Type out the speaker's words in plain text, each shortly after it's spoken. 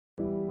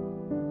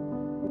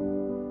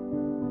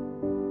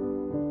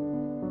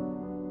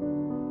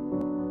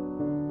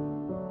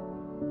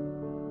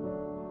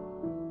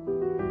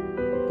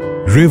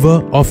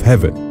River of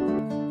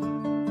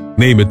Heaven.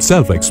 Name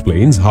itself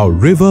explains how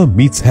river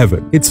meets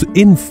heaven. It's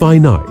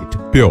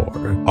infinite, pure.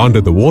 Under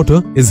the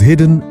water is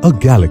hidden a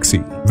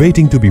galaxy,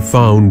 waiting to be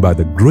found by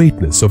the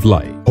greatness of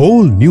light.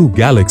 Whole new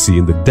galaxy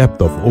in the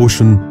depth of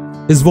ocean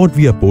is what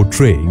we are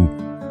portraying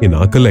in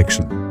our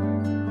collection.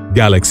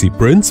 Galaxy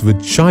prints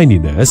with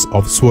shininess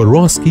of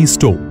Swarovski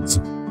stones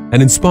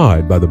and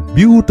inspired by the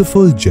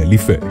beautiful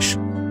jellyfish.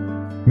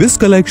 This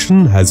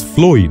collection has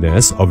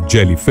flowiness of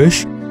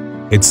jellyfish,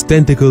 its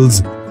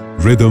tentacles,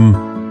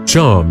 rhythm,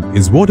 charm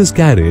is what is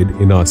carried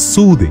in our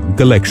soothing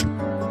collection.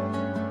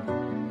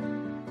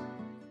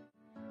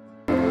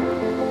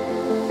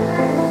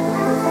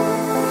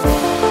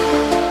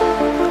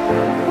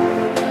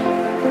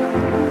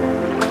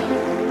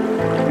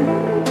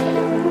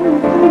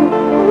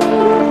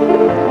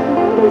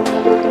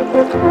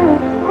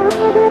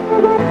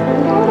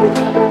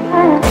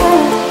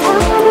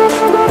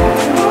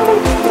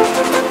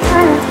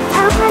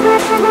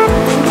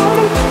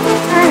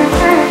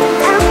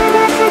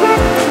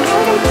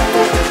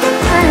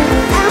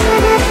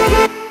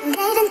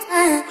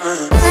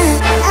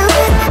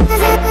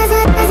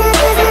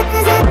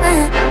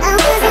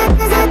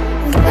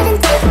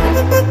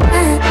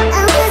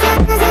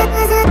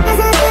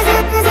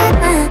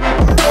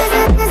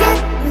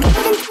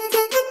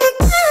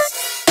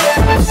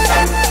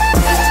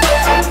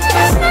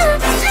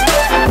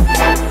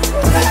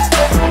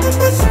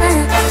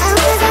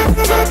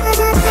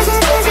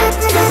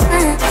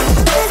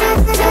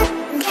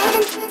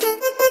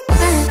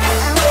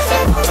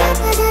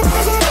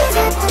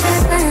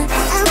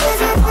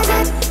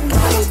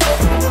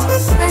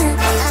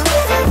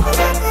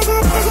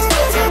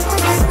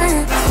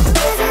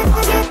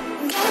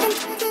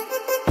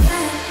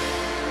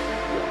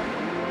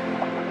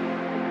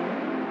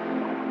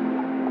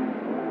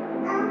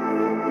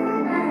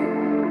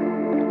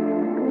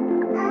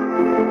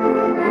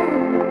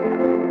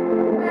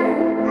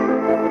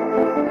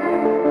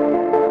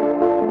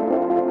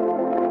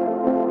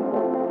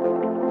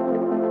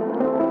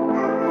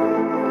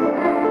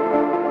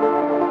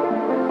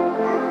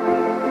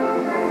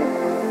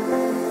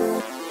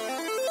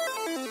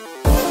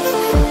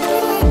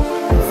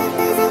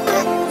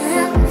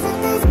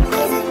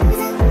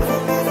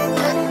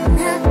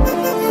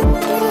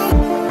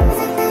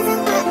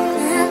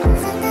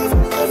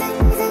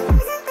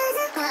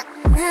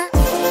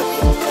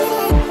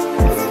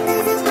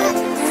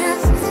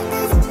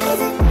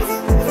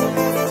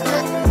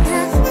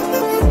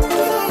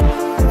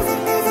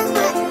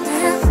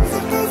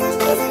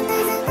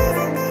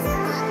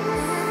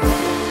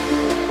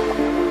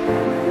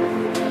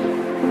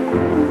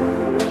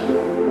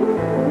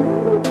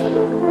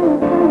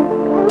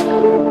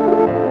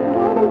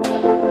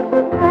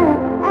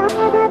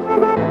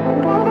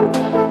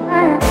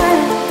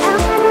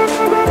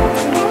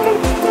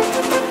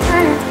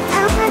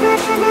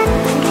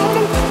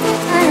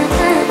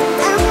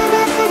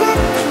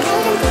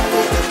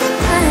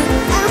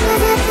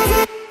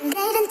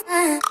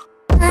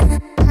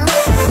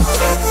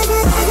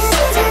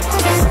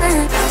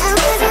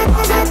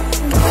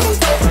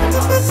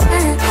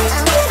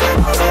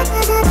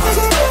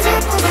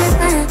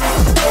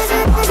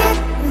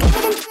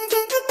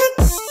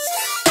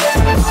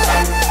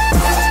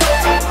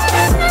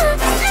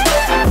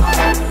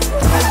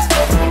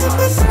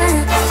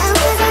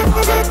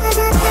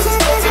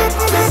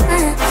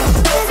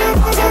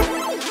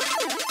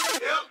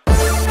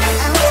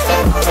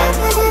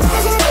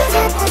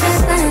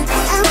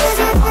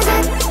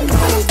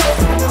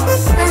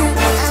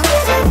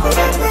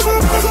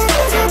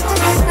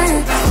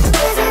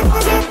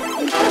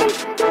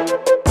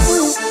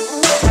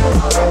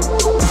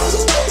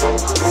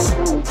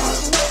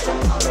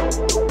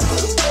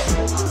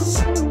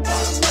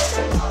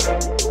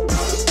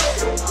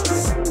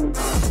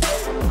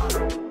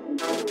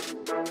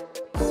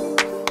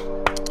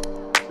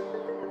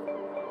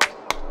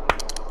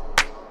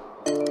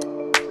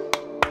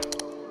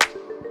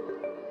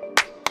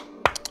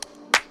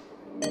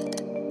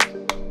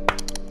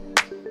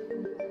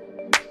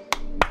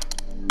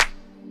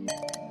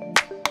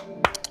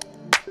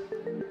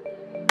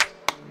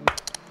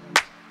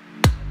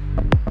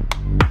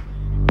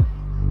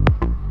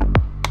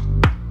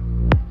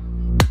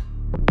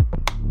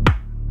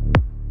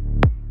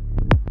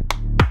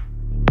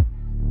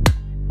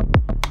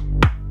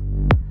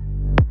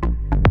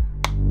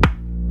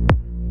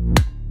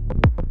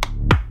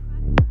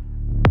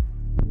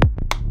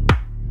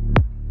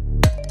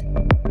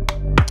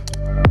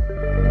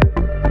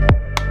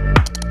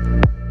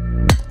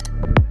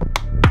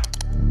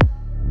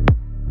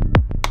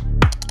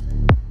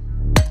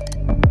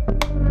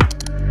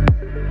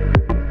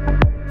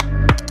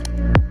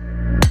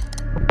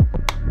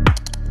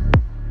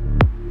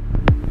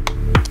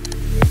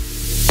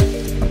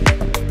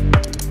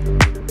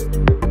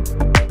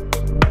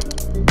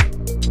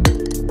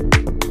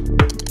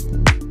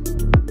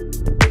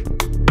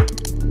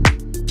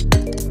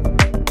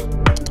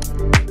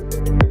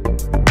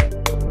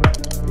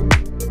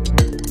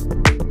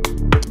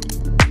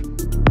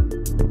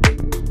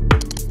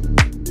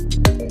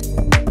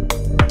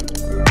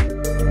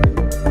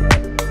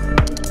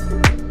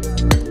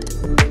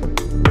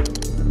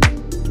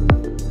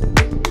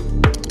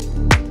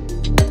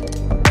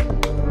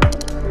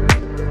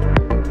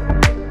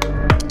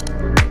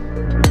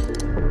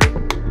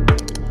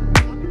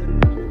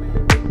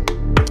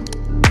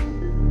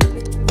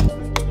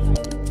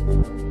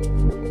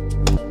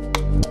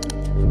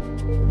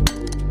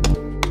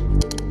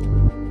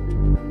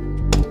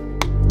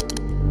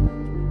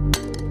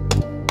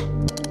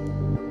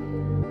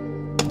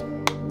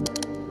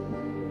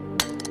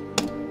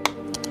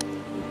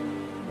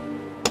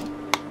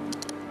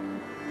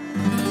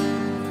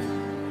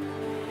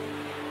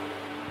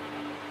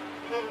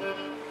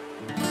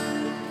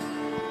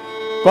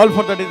 Call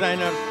for the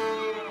designers.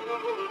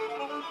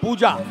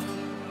 Pooja,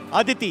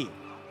 Aditi,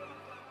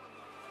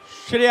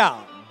 Shreya,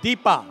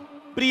 Deepa,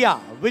 Priya,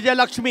 Vijay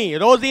Lakshmi,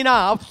 Rosina,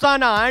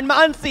 Afsana and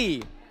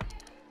Mansi.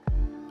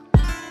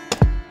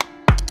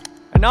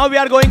 And now we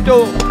are going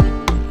to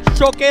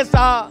showcase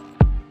our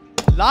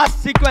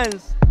last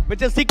sequence,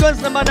 which is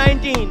sequence number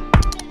 19.